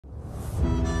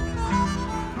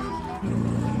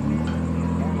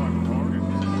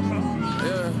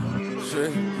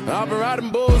I've been riding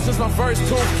bulls since my first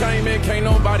tooth came in, can't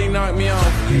nobody knock me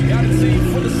off. Got a team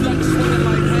full of sluggers swinging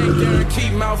like Hank Aaron,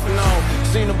 keep mouthing on.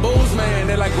 Seen the bulls, man,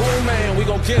 they like, whoa, man, we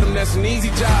gon' get them, that's an easy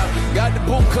job. Got the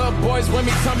boot cut boys with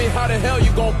me, tell me how the hell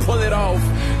you gon' pull it off.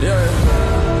 Yeah.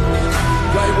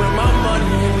 Play with my money,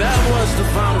 and that was the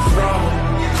final straw.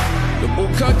 The boot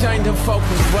cut gang, them folk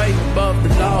was way above the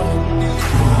law. You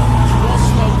won't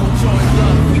smoke, we'll join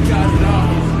up, we got it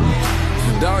all.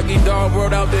 Doggy dog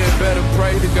world out there, better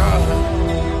pray to God.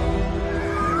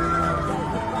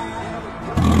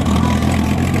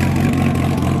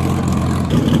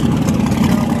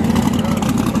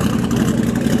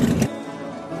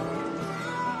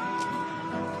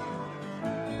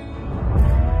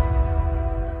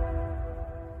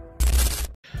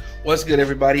 What's good,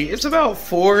 everybody? It's about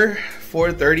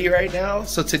 4:30 right now.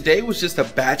 So today was just a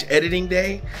batch editing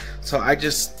day. So I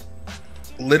just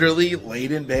literally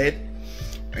laid in bed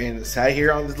and sat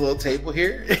here on this little table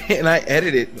here and I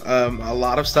edited a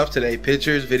lot of stuff today,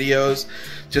 pictures, videos,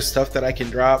 just stuff that I can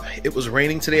drop. It was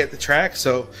raining today at the track,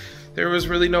 so there was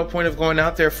really no point of going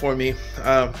out there for me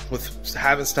with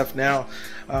having stuff now.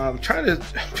 Trying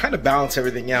to balance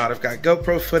everything out. I've got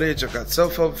GoPro footage, I've got cell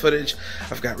phone footage,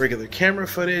 I've got regular camera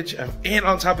footage, and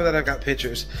on top of that I've got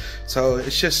pictures. So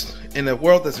it's just, in a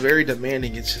world that's very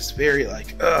demanding, it's just very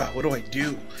like, what do I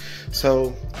do?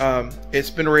 So it's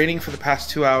been raining for the past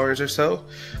 2 hours or so.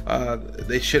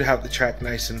 They should have the track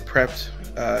nice and prepped.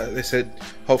 They said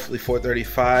hopefully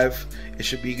 4:35 it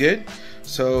should be good.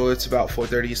 So it's about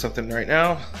 4:30 something right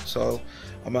now. So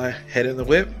I'm gonna head in the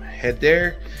whip, head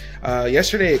there.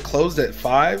 Yesterday it closed at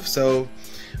 5, so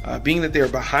being that they were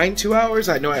behind 2 hours,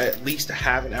 I know I at least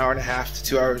have an hour and a half to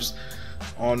 2 hours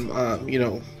on you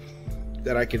know,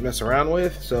 that I can mess around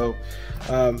with. So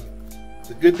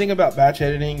the good thing about batch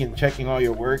editing and checking all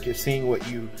your work is seeing what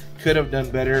you could have done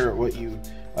better or what you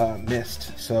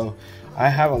missed. So I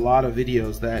have a lot of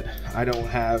videos that I don't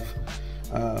have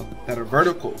that are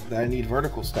vertical, that I need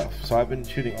vertical stuff. So I've been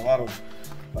shooting a lot of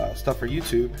stuff for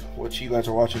YouTube, which you guys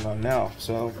are watching on now.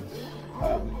 So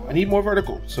I need more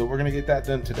vertical, so we're gonna get that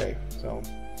done today. So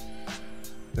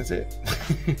that's it.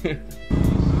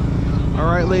 All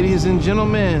right, ladies and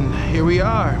gentlemen, here we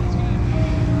are.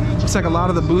 Looks like a lot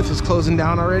of the booth is closing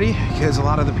down already because a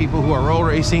lot of the people who are roll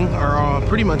racing are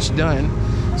pretty much done.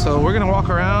 So we're gonna walk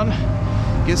around,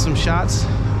 get some shots,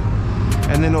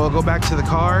 and then we'll go back to the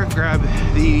car, grab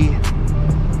the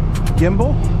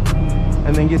gimbal,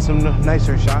 and then get some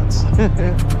nicer shots.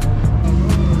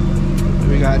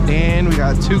 We got Dan, we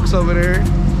got Tukes over there.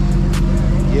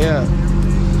 Yeah.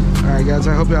 All right, guys,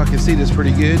 I hope y'all can see this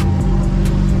pretty good.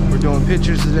 We're doing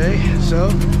pictures today,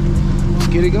 so let's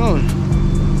get it going.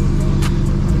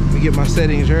 Let me get my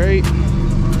settings right.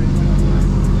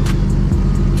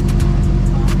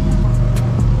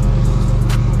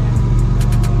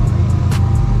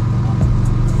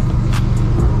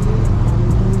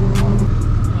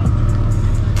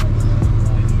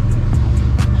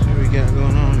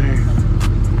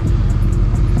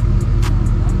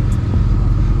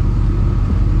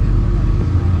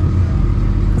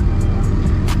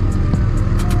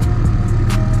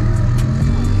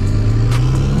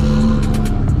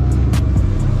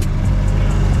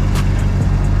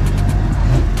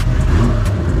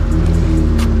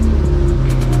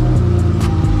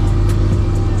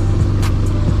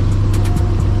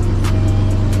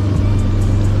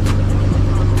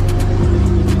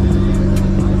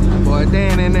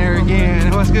 Dan in there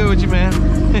again. What's good with you, man?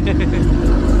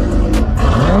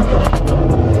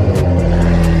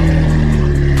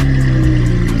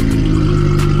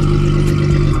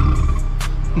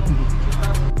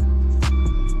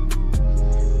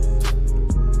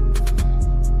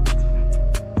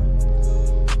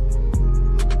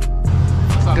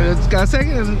 Got a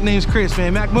second? His name's Chris,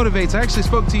 man. mackmotivates. I actually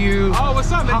spoke to you. Oh, what's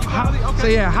up, man? Okay. So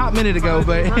yeah, a hot minute ago,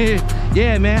 but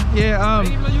yeah, man. Yeah. I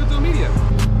didn't even know you were doing media.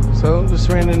 So just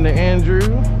ran into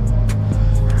Andrew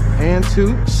and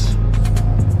Toots.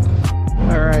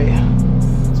 All right,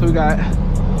 so we got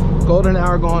golden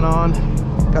hour going on.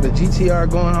 Got a GTR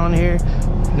going on here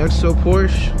next to a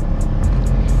Porsche.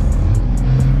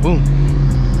 Boom.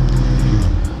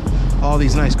 All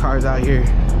these nice cars out here.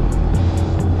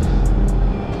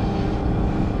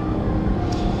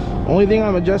 Only thing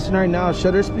I'm adjusting right now is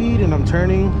shutter speed, and I'm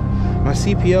turning my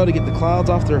CPL to get the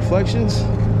clouds off the reflections.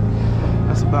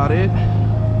 That's about it.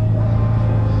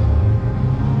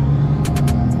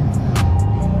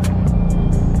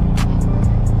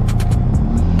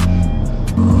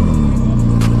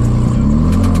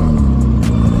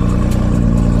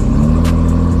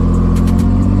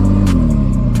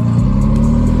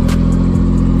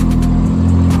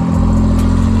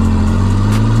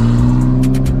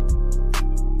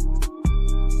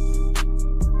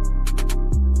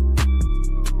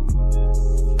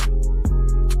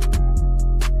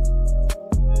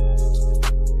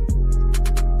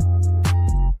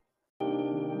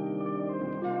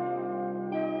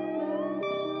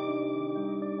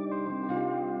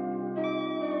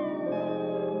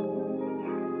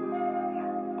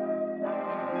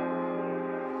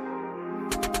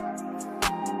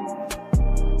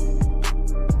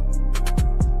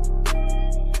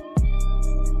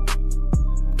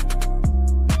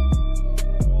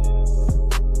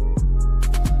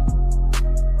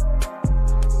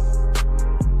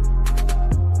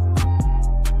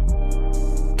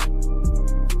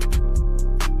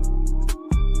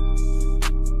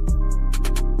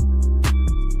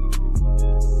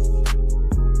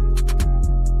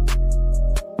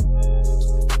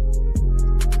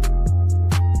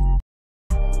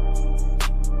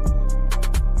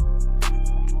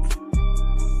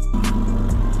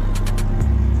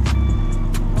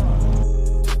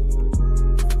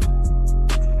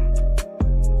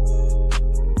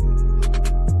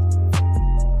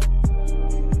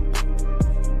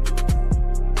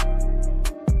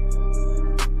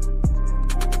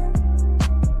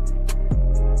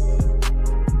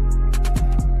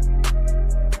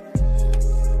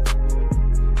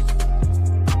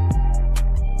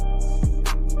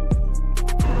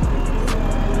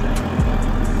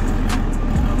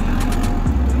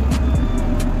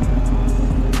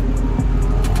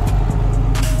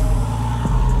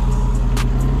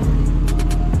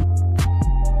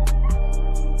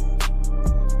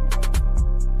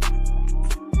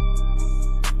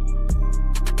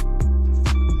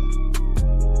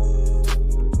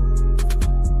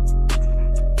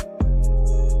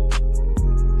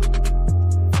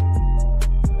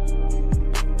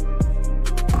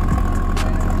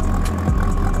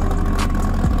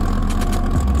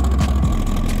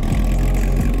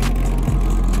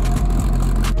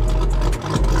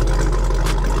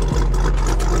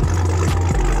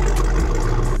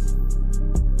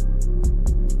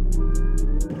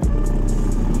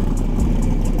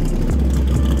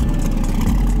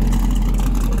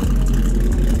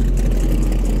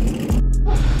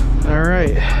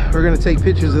 take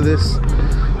pictures of this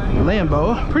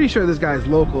Lambo. Pretty sure this guy's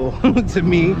local to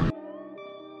me.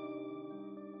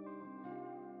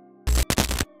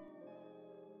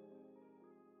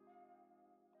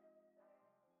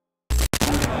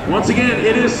 Once again,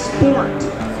 it is sport.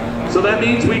 So that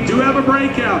means we do have a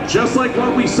breakout, just like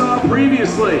what we saw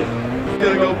previously.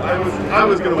 I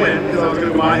was gonna win because I was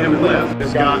gonna go by him and lift.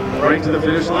 Just got right to the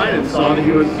finish line and saw that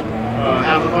he was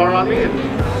half a car on me and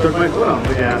took my foot off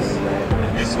the gas.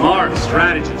 Smart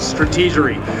strategy,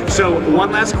 strategery. So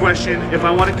one last question: if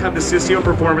I want to come to Sissio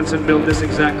Performance and build this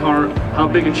exact car, how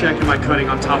big a check am I cutting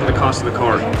on top of the cost of the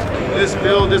car? This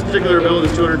particular build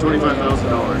is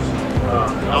 $225,000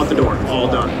 out the door, all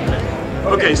done.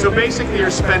 Okay, so basically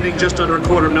you're spending just under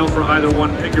 $250,000 for either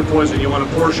one. Pick your poison. You want a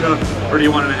Porsche or do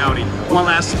you want an Audi? One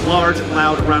last large,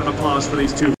 loud round of applause for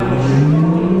these two.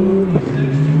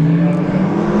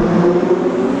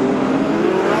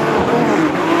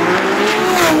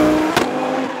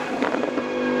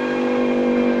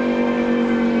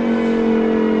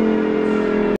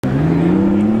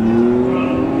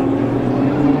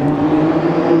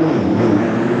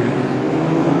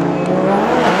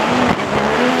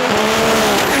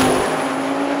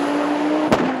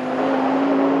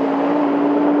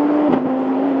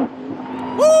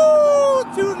 Woo!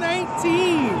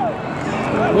 219.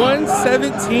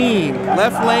 117.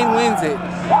 Left lane wins it.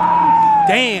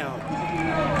 Damn.